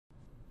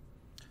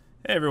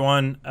Hey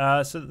everyone,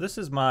 so this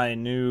is my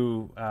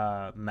new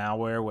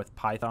malware with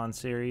Python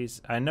series.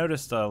 I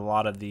noticed a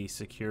lot of the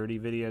security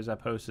videos I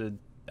posted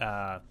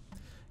got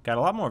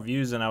a lot more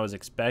views than I was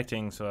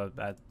expecting, so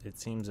it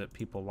seems that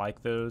people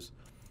like those.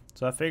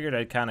 So I figured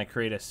I'd kind of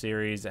create a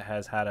series that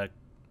has how to,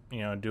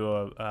 do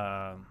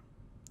a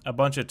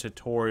bunch of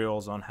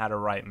tutorials on how to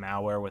write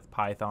malware with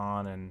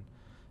Python and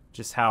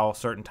just how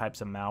certain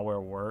types of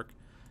malware work.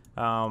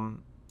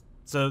 Um,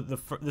 so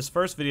this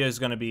first video is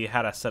going to be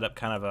how to set up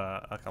kind of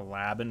a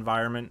lab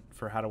environment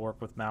for how to work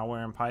with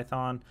malware in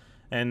Python.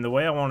 And the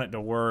way I want it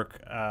to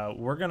work,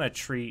 we're going to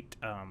treat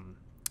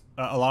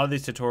a lot of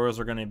these tutorials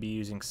are going to be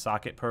using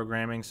socket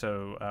programming,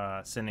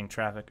 so sending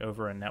traffic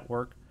over a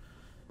network.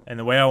 And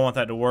the way I want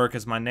that to work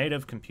is my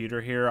native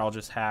computer here I'll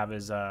just have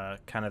as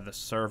kind of the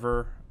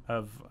server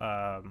of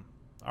our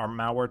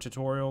malware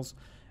tutorials.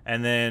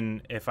 And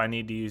then if I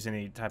need to use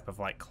any type of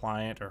like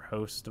client or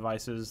host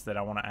devices that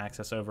I want to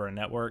access over a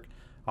network,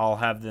 I'll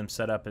have them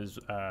set up as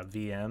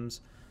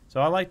VMs.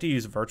 So I like to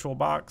use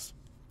VirtualBox.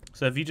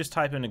 So if you just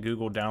type into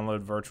Google,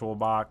 download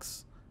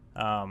VirtualBox,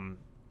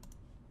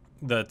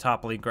 the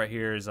top link right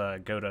here is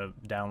go to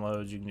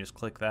downloads. You can just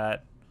click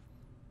that.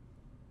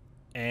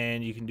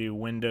 And you can do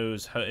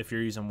Windows. If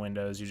you're using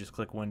Windows, you just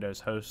click Windows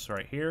hosts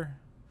right here.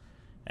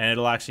 And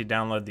it'll actually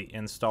download the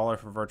installer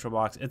for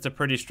VirtualBox. It's a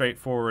pretty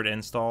straightforward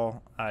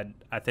install. I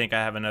think I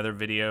have another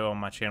video on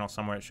my channel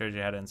somewhere that shows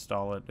you how to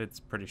install it. It's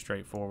pretty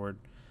straightforward.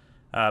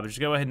 But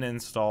just go ahead and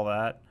install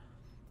that.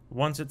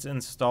 Once it's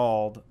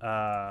installed,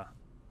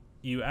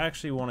 you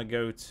actually want to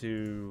go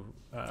to,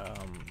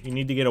 you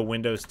need to get a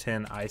Windows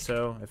 10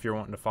 ISO if you're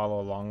wanting to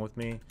follow along with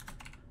me.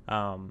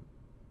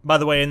 By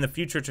the way, in the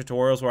future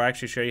tutorials where I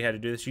actually show you how to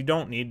do this, you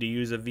don't need to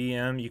use a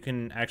VM. You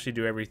can actually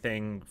do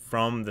everything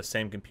from the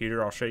same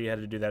computer. I'll show you how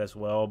to do that as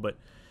well. But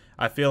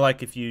I feel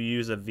like if you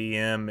use a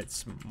VM,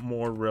 it's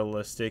more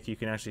realistic. You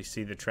can actually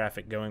see the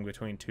traffic going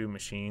between two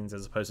machines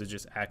as opposed to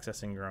just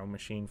accessing your own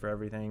machine for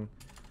everything.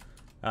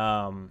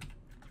 But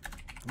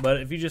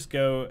if you just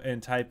go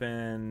and type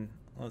in,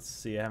 let's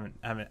see, I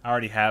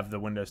already have the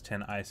Windows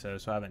 10 ISO,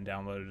 so I haven't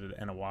downloaded it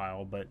in a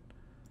while, but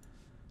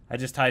I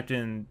just typed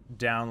in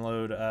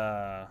download.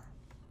 I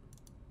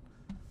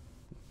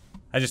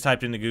just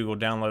typed into Google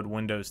download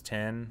Windows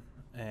 10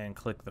 and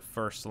click the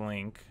first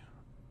link,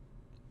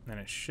 and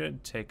it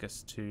should take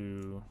us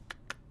to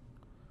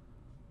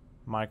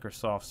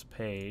Microsoft's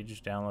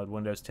page. Download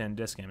Windows 10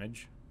 disk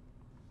image.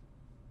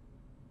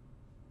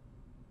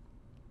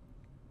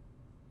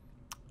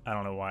 I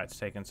don't know why it's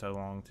taking so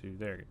long to.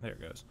 There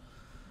it goes.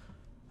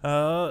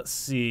 Let's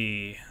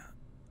see.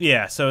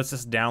 Yeah, so it's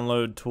this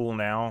download tool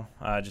now.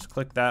 Just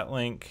click that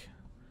link.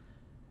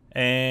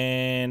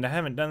 And I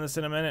haven't done this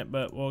in a minute,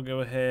 but we'll go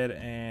ahead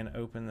and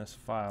open this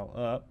file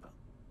up.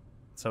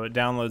 So it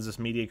downloads this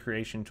media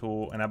creation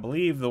tool, and I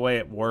believe the way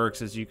it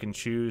works is you can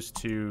choose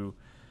to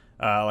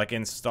like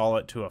install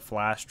it to a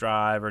flash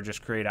drive or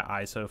just create an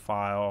ISO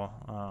file.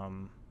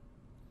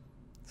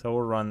 So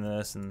we'll run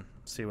this and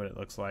see what it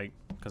looks like,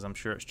 because I'm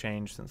sure it's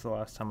changed since the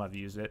last time I've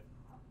used it.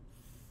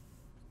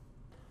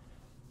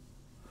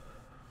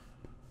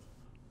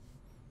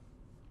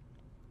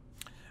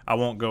 I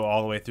won't go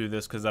all the way through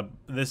this because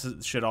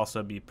should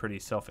also be pretty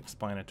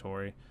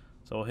self-explanatory.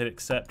 So we'll hit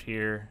accept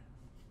here.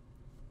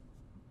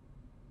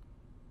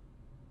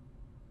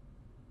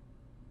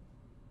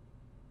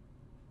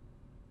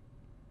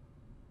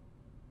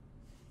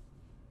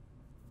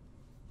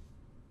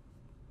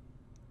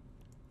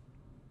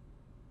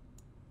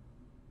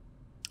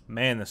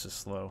 Man, this is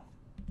slow.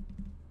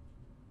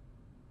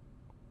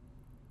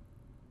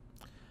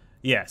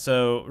 Yeah,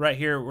 so right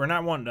here, we're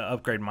not wanting to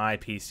upgrade my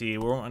PC.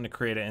 We're wanting to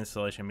create an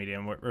installation media,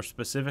 and we're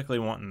specifically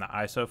wanting the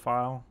ISO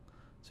file.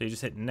 So you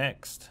just hit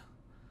next.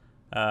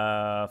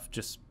 Yeah,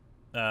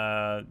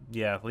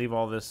 leave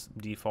all this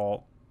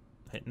default.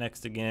 Hit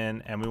next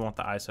again, and we want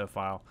the ISO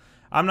file.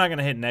 I'm not going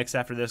to hit next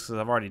after this because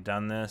I've already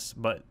done this,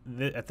 but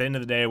at the end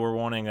of the day, we're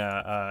wanting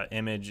a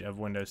image of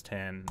Windows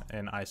 10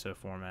 in ISO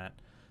format.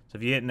 So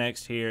if you hit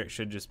next here, it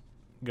should just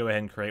go ahead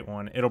and create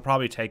one. It'll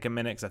probably take a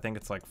minute because I think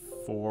it's like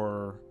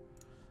 4...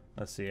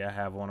 Let's see, I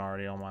have one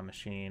already on my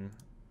machine.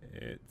 I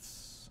think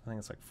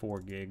it's like 4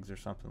 gigs or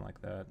something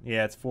like that.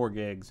 Yeah, it's 4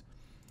 gigs.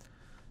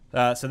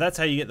 So that's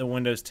how you get the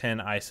Windows 10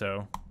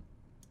 ISO.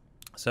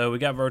 So we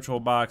got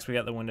VirtualBox, we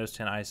got the Windows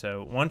 10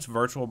 ISO. Once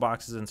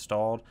VirtualBox is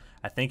installed,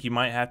 I think you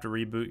might have to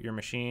reboot your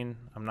machine.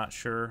 I'm not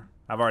sure.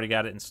 I've already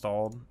got it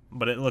installed,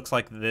 but it looks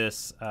like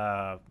this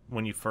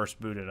when you first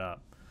boot it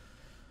up.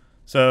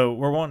 So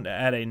we're wanting to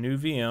add a new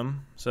VM.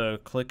 So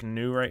click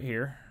New right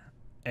here.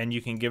 And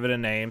you can give it a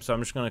name. So I'm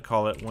just going to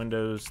call it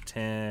Windows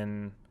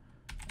 10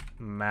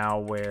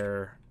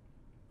 Malware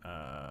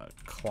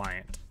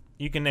Client.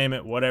 You can name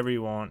it whatever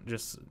you want.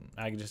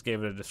 I just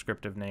gave it a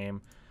descriptive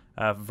name.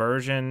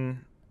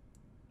 Version,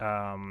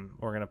 we're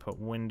going to put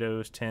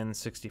Windows 10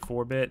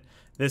 64-bit.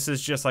 This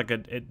is just like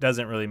it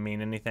doesn't really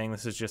mean anything.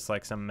 This is just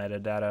like some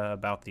metadata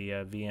about the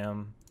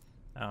VM.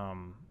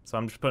 So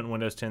I'm just putting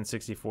Windows 10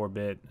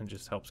 64-bit. It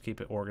just helps keep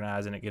it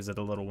organized, and it gives it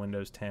a little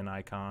Windows 10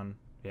 icon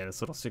yeah,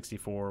 this little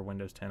 64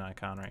 Windows 10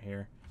 icon right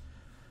here.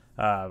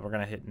 We're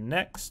going to hit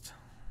next.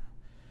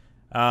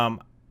 I'm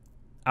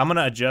going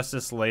to adjust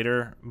this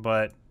later,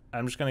 but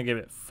I'm just going to give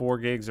it 4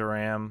 gigs of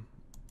RAM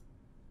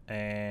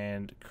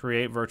and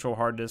create virtual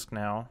hard disk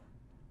now.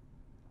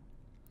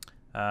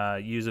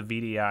 Use a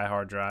VDI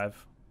hard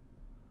drive.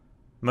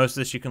 Most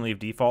of this you can leave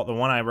default. The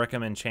one I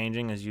recommend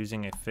changing is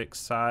using a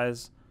fixed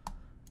size.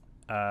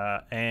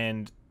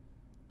 And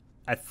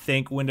I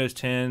think Windows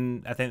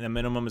 10, I think the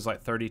minimum is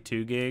like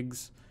 32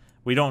 gigs.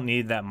 We don't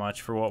need that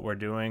much for what we're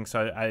doing.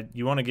 So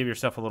you want to give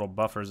yourself a little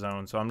buffer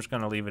zone. So I'm just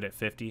going to leave it at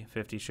 50.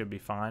 50 should be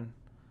fine.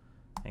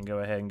 And go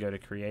ahead and go to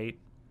create.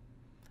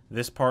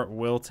 This part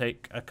will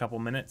take a couple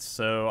minutes.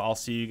 So I'll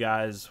see you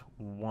guys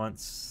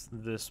once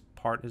this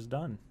part is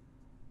done.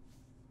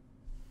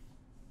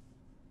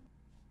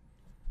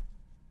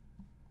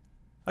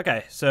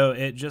 Okay, so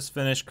it just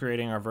finished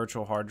creating our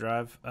virtual hard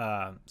drive.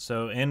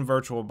 So in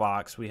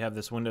VirtualBox, we have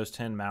this Windows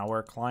 10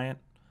 malware client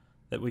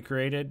that we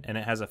created, and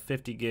it has a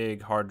 50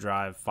 gig hard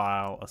drive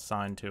file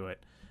assigned to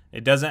it.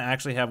 It doesn't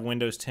actually have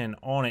Windows 10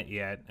 on it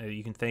yet.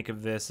 You can think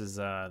of this as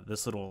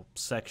this little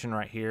section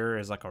right here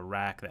is like a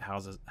rack that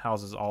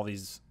houses all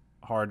these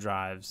hard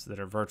drives that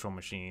are virtual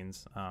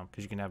machines,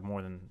 because you can have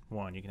more than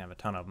one. You can have a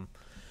ton of them.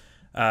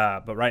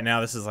 But right now,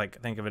 this is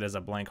like, think of it as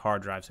a blank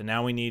hard drive. So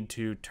now we need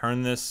to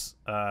turn this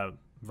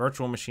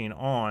virtual machine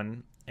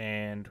on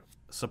and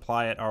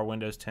supply it our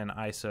Windows 10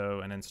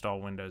 ISO and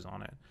install Windows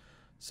on it.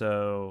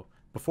 So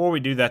before we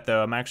do that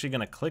though, I'm actually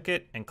going to click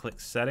it and click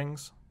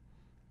settings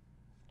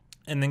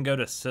and then go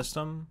to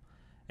system,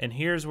 and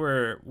here's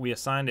where we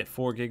assigned it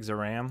 4 gigs of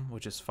RAM,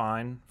 which is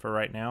fine for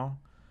right now.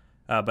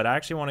 But I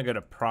actually want to go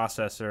to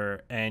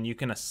processor, and you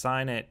can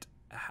assign it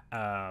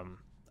a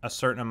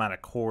certain amount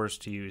of cores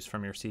to use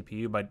from your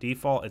CPU. By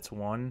default it's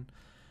 1.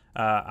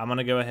 I'm going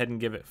to go ahead and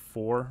give it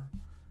 4.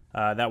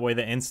 That way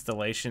the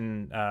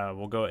installation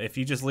will go. If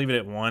you just leave it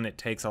at 1, it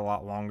takes a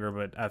lot longer,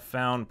 but I've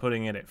found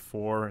putting it at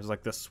 4 is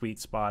like the sweet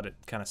spot. It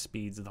kind of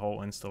speeds the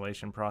whole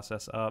installation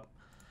process up.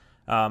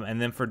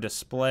 And then for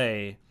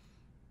display,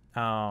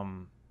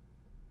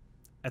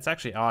 it's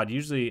actually odd.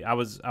 Usually I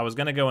was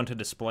going to go into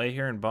display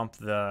here and bump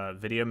the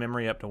video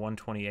memory up to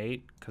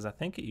 128, because I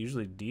think it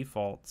usually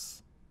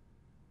defaults.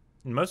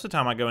 Most of the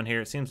time I go in here,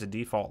 it seems to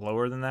default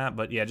lower than that,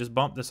 but yeah, just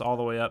bump this all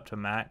the way up to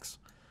max.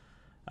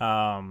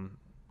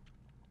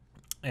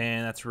 And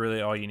that's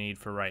really all you need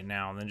for right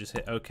now. And then just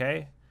hit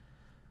OK.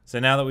 So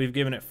now that we've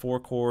given it 4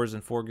 cores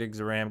and 4 gigs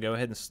of RAM, go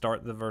ahead and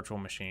start the virtual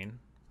machine.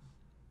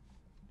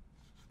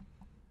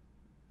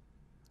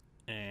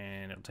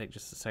 And it'll take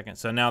just a second.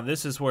 So now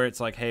this is where it's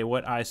like, hey,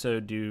 what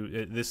ISO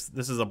do this?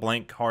 This is a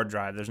blank hard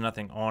drive. There's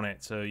nothing on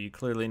it. So you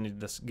clearly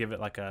need to give it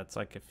like a, it's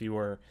like if you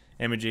were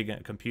imaging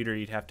a computer,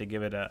 you'd have to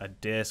give it a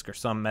disk or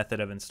some method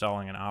of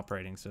installing an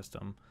operating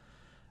system.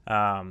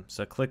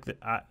 So click the,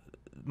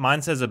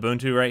 mine says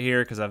Ubuntu right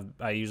here because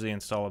I usually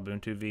install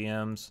Ubuntu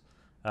VMs.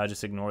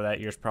 Just ignore that.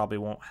 Yours probably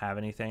won't have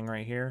anything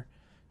right here.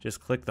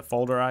 Just click the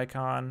folder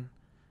icon,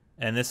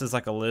 and this is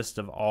like a list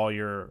of all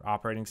your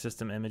operating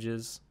system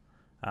images.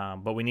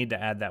 But we need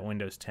to add that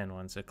Windows 10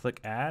 one. So click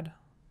add,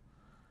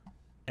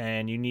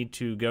 and you need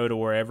to go to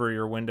wherever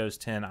your Windows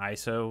 10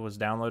 ISO was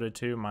downloaded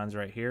to. Mine's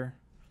right here.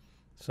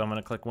 So I'm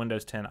going to click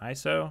Windows 10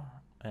 ISO,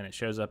 and it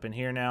shows up in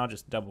here now.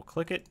 Just double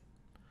click it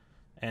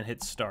and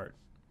hit start.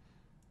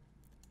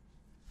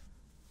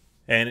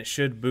 And it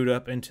should boot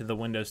up into the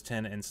Windows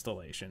 10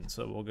 installation.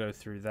 So we'll go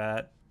through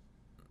that.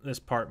 This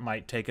part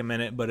might take a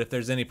minute, but if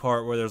there's any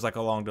part where there's like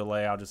a long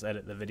delay, I'll just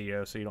edit the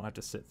video so you don't have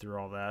to sit through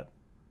all that.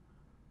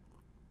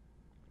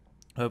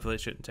 Hopefully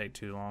it shouldn't take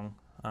too long.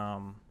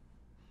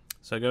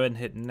 So go ahead and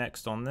hit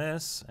next on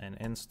this and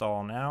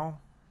install now.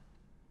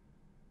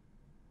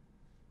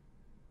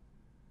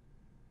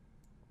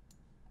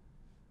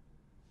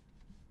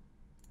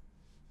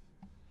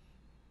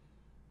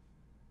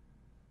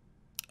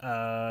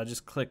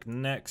 Just click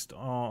next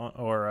on,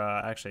 or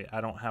actually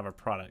I don't have a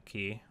product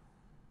key.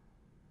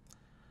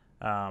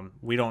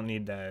 We don't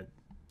need that.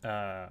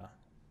 That's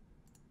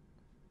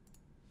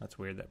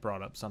weird, that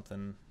brought up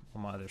something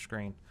on my other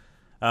screen.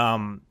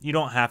 You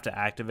don't have to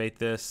activate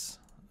this.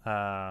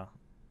 But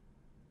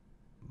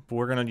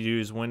we're going to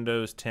use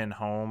Windows 10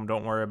 Home.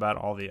 Don't worry about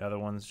all the other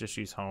ones. Just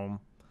use Home.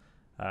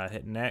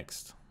 Hit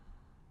next.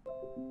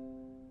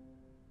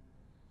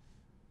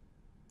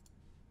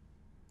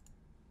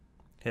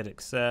 Hit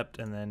accept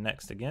and then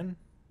next again.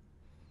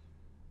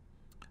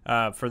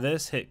 For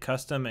this, hit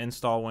custom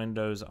install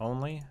Windows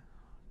only.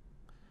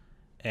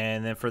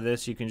 And then for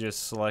this, you can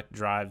just select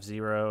drive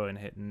 0 and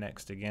hit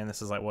next again.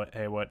 This is like, what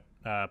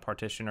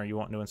partition are you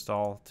wanting to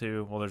install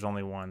to? Well, there's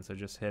only one, so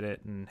just hit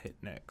it and hit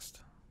next.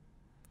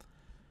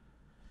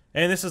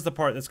 And this is the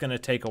part that's going to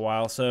take a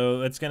while.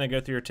 So it's going to go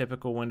through your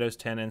typical Windows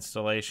 10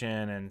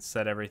 installation and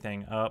set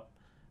everything up.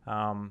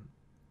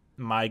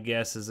 My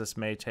guess is this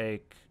may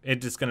take,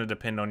 it's just going to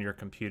depend on your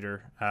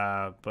computer,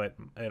 but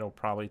it'll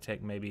probably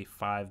take maybe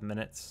 5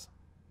 minutes,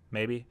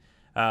 maybe.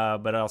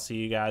 But I'll see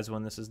you guys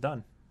when this is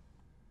done.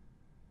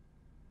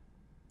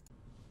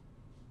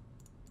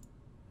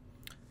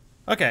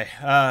 Okay,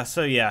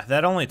 so yeah,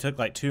 that only took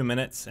like 2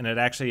 minutes, and it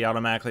actually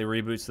automatically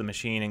reboots the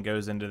machine and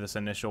goes into this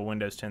initial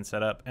Windows 10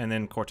 setup. And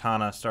then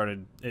Cortana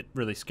started, it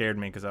really scared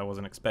me because I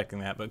wasn't expecting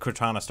that, but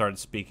Cortana started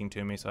speaking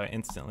to me, so I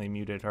instantly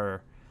muted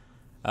her.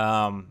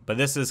 But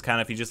this is kind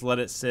of, if you just let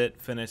it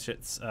sit, finish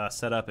its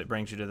setup, it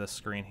brings you to this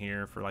screen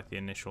here for like the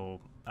initial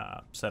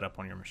setup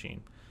on your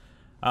machine.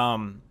 So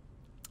I'm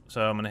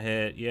going to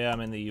hit, yeah,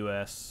 I'm in the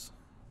US.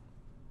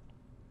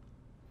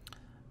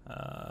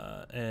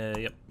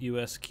 Yep,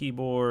 US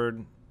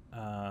keyboard,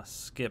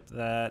 skip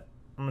that.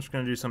 I'm just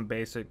going to do some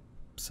basic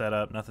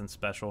setup, nothing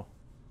special.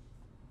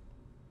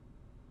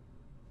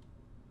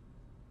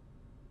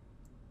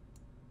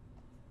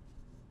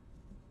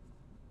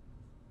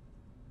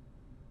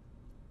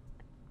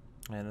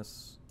 And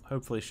this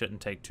hopefully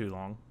shouldn't take too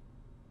long.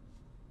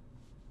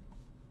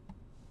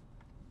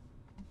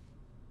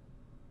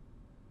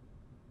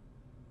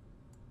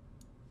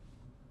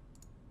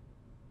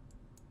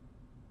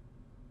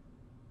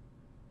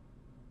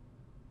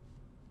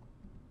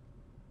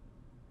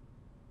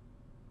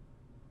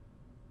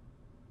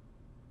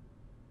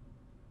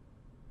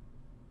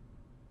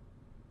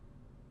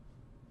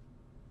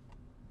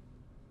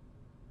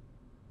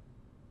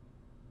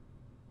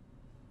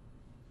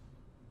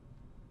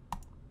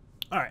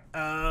 All right,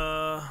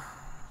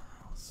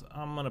 so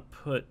I'm gonna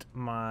put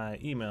my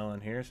email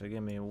in here, so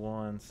give me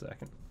 1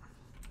 second.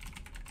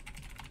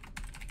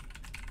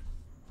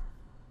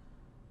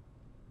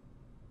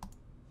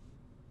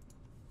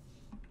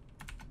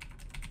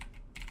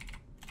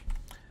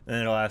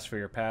 Then it'll ask for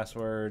your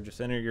password. Just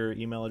enter your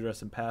email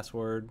address and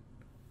password.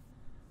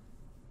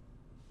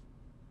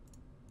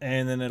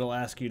 And then it'll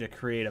ask you to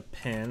create a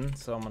PIN,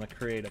 so I'm gonna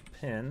create a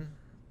PIN.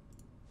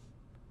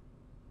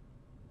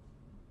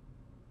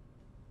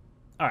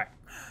 All right,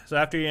 so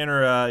after you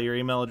enter your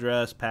email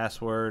address,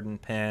 password,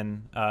 and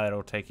PIN,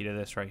 it'll take you to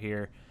this right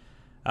here.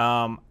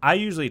 I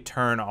usually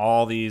turn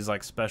all these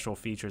like special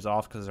features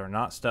off because they're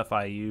not stuff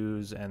I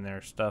use, and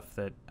they're stuff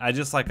that I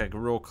just like a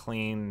real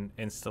clean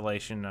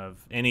installation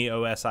of any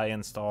OS I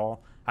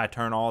install. I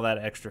turn all that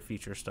extra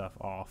feature stuff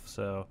off.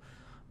 So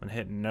I'm gonna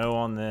hit no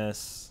on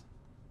this.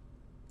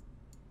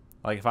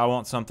 Like if I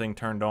want something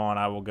turned on,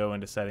 I will go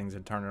into settings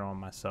and turn it on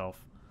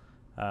myself.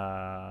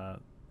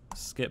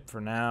 Skip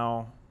for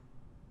now.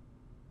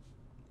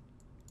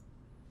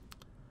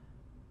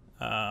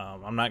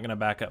 I'm not going to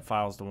back up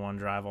files to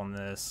OneDrive on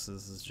this.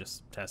 This is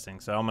just testing.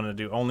 So I'm going to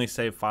do only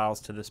save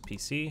files to this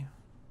PC.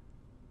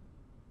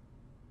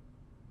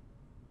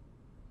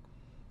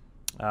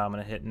 I'm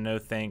going to hit no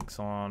thanks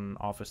on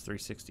Office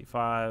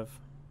 365.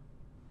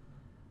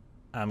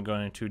 I'm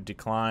going to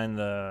decline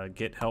the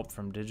get help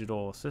from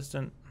digital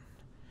assistant.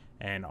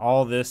 And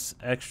all this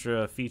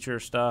extra feature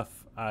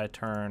stuff, I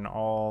turn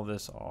all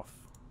this off.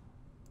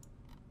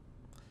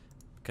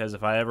 Because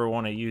if I ever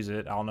want to use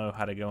it, I'll know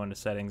how to go into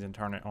settings and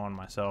turn it on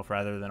myself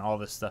rather than all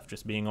this stuff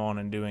just being on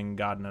and doing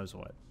God knows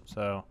what.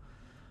 So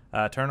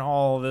turn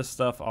all this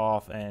stuff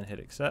off and hit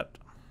accept.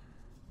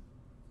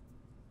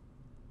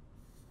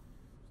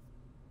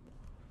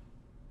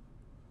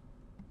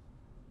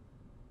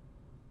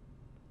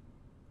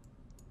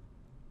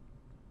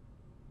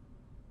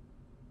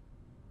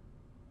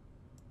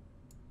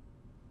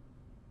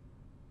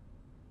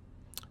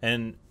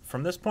 And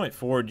from this point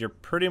forward, you're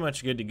pretty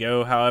much good to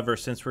go. However,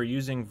 since we're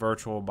using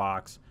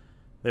VirtualBox,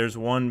 there's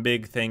one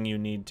big thing you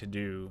need to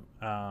do.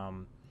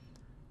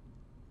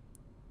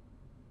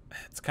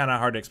 It's kind of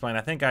hard to explain.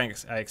 I think I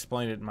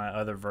explained it in my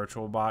other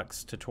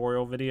VirtualBox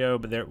tutorial video,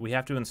 but we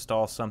have to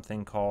install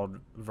something called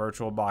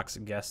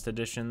VirtualBox Guest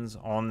Editions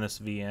on this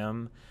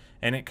VM,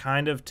 and it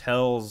kind of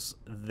tells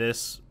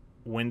this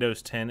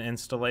Windows 10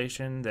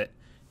 installation that,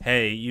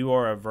 hey, you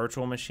are a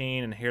virtual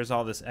machine, and here's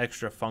all this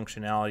extra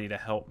functionality to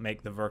help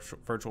make the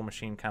virtual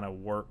machine kind of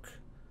work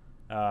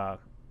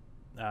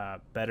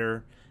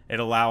better. It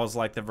allows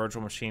like the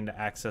virtual machine to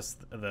access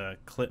the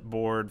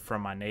clipboard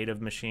from my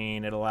native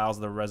machine. It allows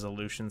the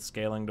resolution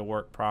scaling to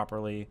work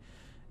properly,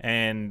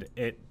 and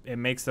it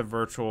makes the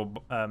virtual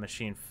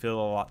machine feel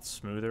a lot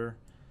smoother.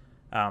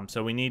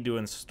 So we need to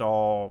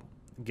install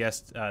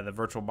the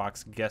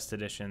VirtualBox Guest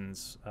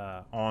Editions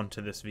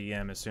onto this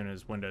VM as soon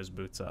as Windows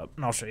boots up,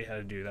 and I'll show you how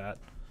to do that.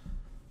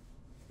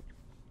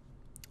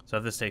 So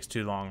if this takes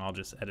too long, I'll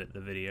just edit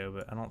the video,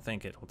 but I don't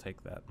think it will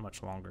take that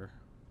much longer.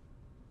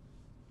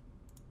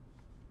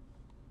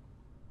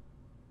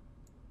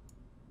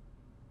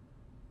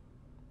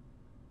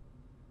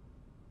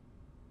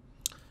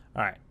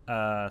 All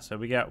right, so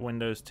we got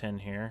Windows 10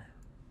 here.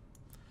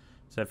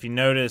 So if you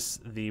notice,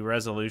 the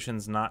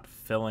resolution's not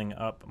filling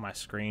up my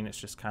screen. It's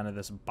just kind of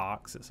this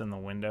box that's in the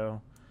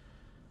window.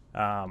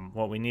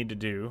 What we need to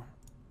do,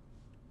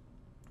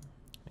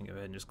 let me go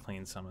ahead and just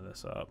clean some of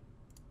this up.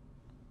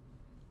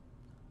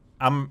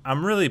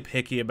 I'm really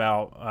picky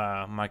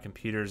about my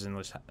computers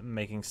and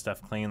making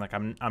stuff clean. Like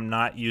I'm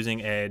not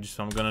using Edge,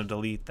 so I'm going to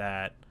delete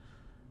that.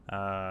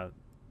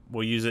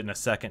 We'll use it in a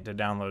second to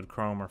download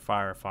Chrome or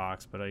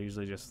Firefox, but I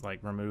usually just like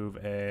remove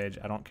Edge.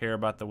 I don't care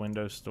about the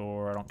Windows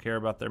Store. I don't care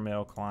about their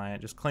mail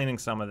client. Just cleaning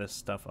some of this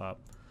stuff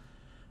up.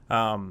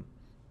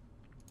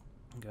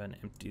 Go ahead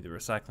and empty the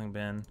recycling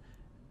bin.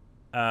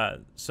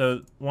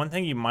 So one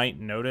thing you might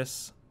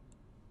notice,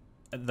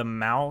 the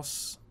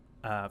mouse,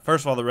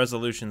 first of all, the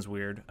resolution's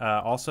weird.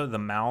 Also, the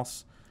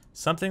mouse,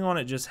 something on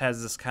it just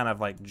has this kind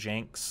of like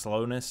jank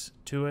slowness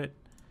to it.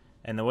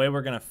 And the way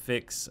we're going to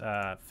fix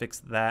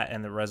that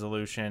and the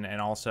resolution,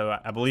 and also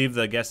I believe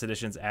the Guest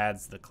Editions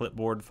adds the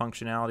clipboard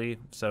functionality,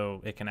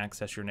 so it can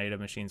access your native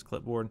machine's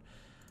clipboard.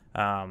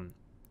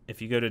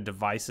 If you go to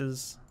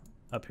Devices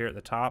up here at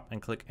the top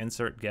and click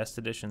Insert Guest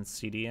Edition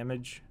CD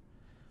Image,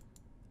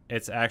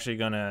 it's actually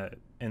going to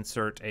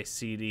insert a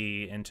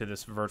CD into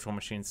this virtual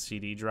machine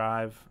CD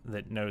drive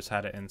that knows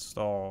how to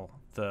install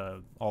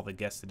all the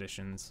Guest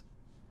Editions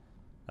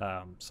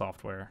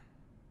software.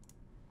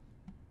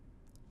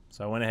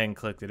 So I went ahead and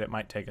clicked it. It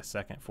might take a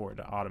second for it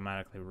to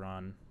automatically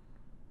run.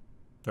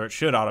 Or it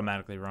should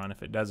automatically run.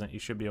 If it doesn't, you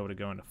should be able to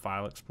go into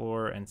File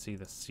Explorer and see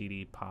the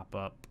CD pop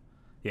up.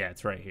 Yeah,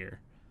 it's right here.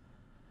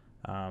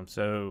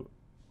 So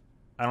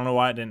I don't know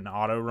why it didn't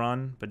auto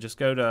run, but just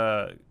go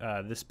to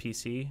this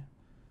PC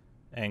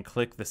and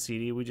click the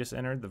CD we just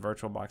entered, the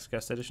VirtualBox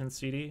Guest Edition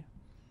CD.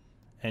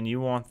 And you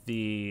want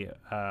the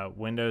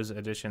Windows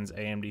Editions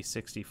AMD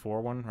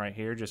 64 one right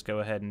here. Just go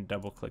ahead and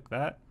double click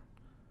that.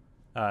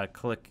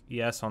 Click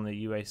yes on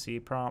the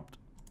UAC prompt.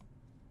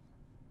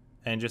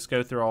 And just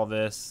go through all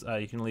this.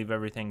 You can leave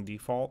everything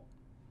default.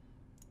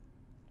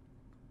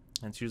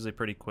 It's usually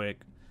pretty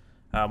quick.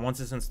 Once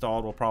it's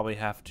installed, we'll probably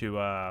have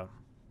to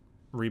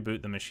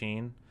reboot the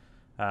machine.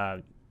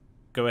 Go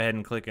ahead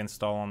and click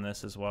install on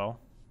this as well.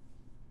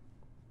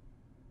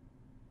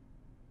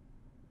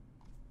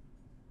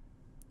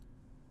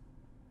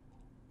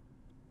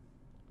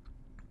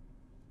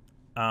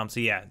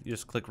 So yeah, you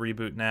just click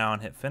reboot now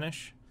and hit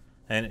finish,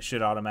 and it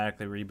should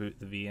automatically reboot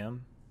the VM.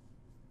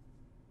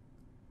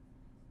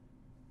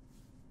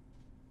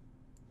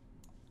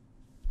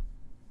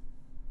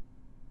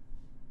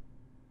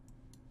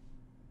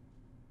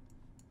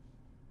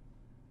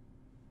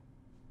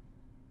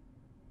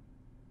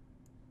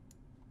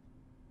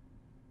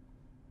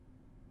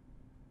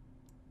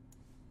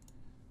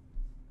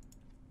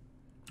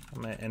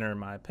 I'm going to enter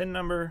my PIN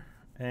number,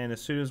 and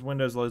as soon as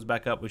Windows loads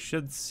back up, we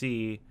should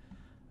see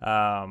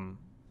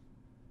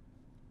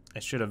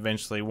it should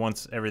eventually,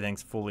 once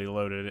everything's fully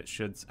loaded, it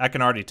should, I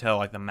can already tell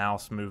like the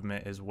mouse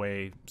movement is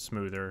way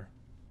smoother.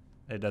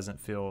 It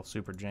doesn't feel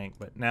super jank.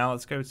 But now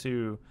let's go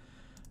to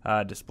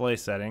display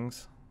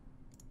settings.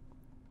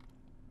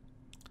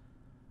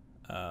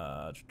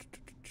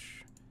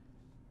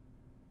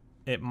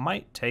 It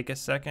might take a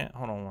second.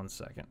 Hold on one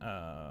second.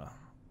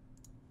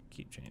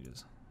 Keep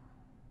changes.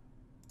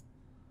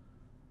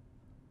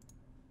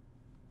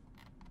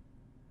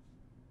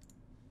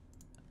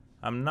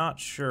 I'm not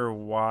sure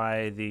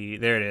why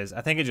there it is. I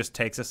think it just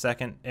takes a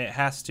second. It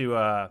has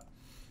to,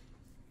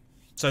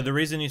 so the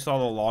reason you saw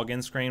the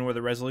login screen where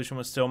the resolution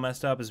was still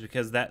messed up is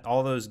because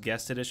all those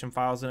guest edition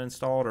files that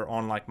installed are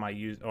on like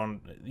you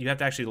have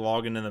to actually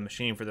log into the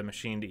machine for the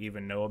machine to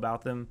even know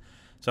about them.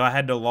 So I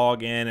had to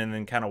log in and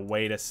then kind of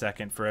wait a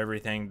second for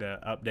everything to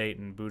update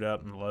and boot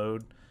up and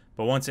load.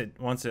 But once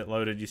it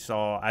loaded, you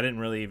saw I didn't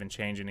really even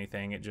change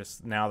anything. It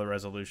just, now the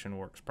resolution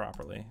works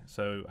properly.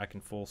 So I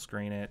can full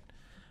screen it.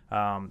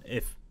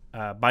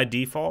 By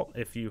default,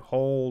 if you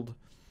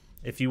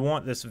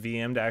want this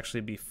VM to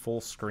actually be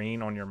full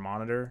screen on your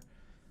monitor,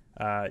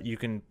 you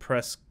can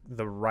press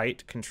the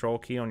right control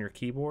key on your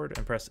keyboard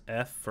and press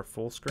F for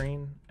full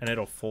screen, and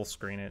it'll full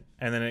screen it.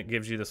 And then it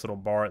gives you this little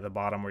bar at the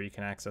bottom where you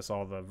can access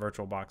all the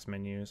VirtualBox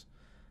menus.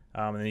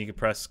 And then you can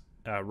press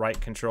right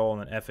control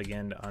and then F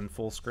again to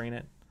unfull screen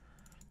it.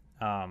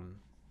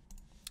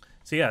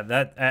 So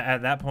yeah,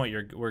 at that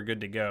point we're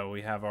good to go.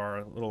 We have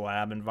our little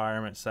lab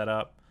environment set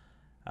up.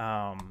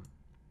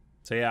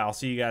 So yeah, I'll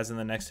see you guys in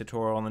the next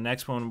tutorial. In the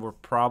next one, we're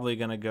probably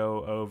going to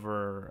go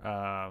over,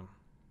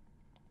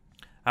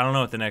 I don't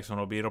know what the next one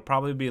will be. It'll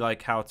probably be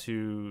like how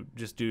to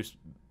just do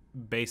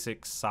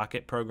basic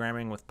socket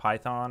programming with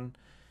Python.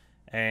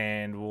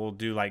 And we'll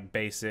do like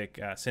basic,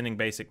 sending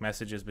basic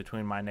messages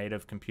between my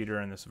native computer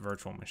and this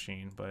virtual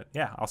machine. But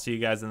yeah, I'll see you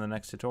guys in the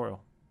next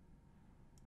tutorial.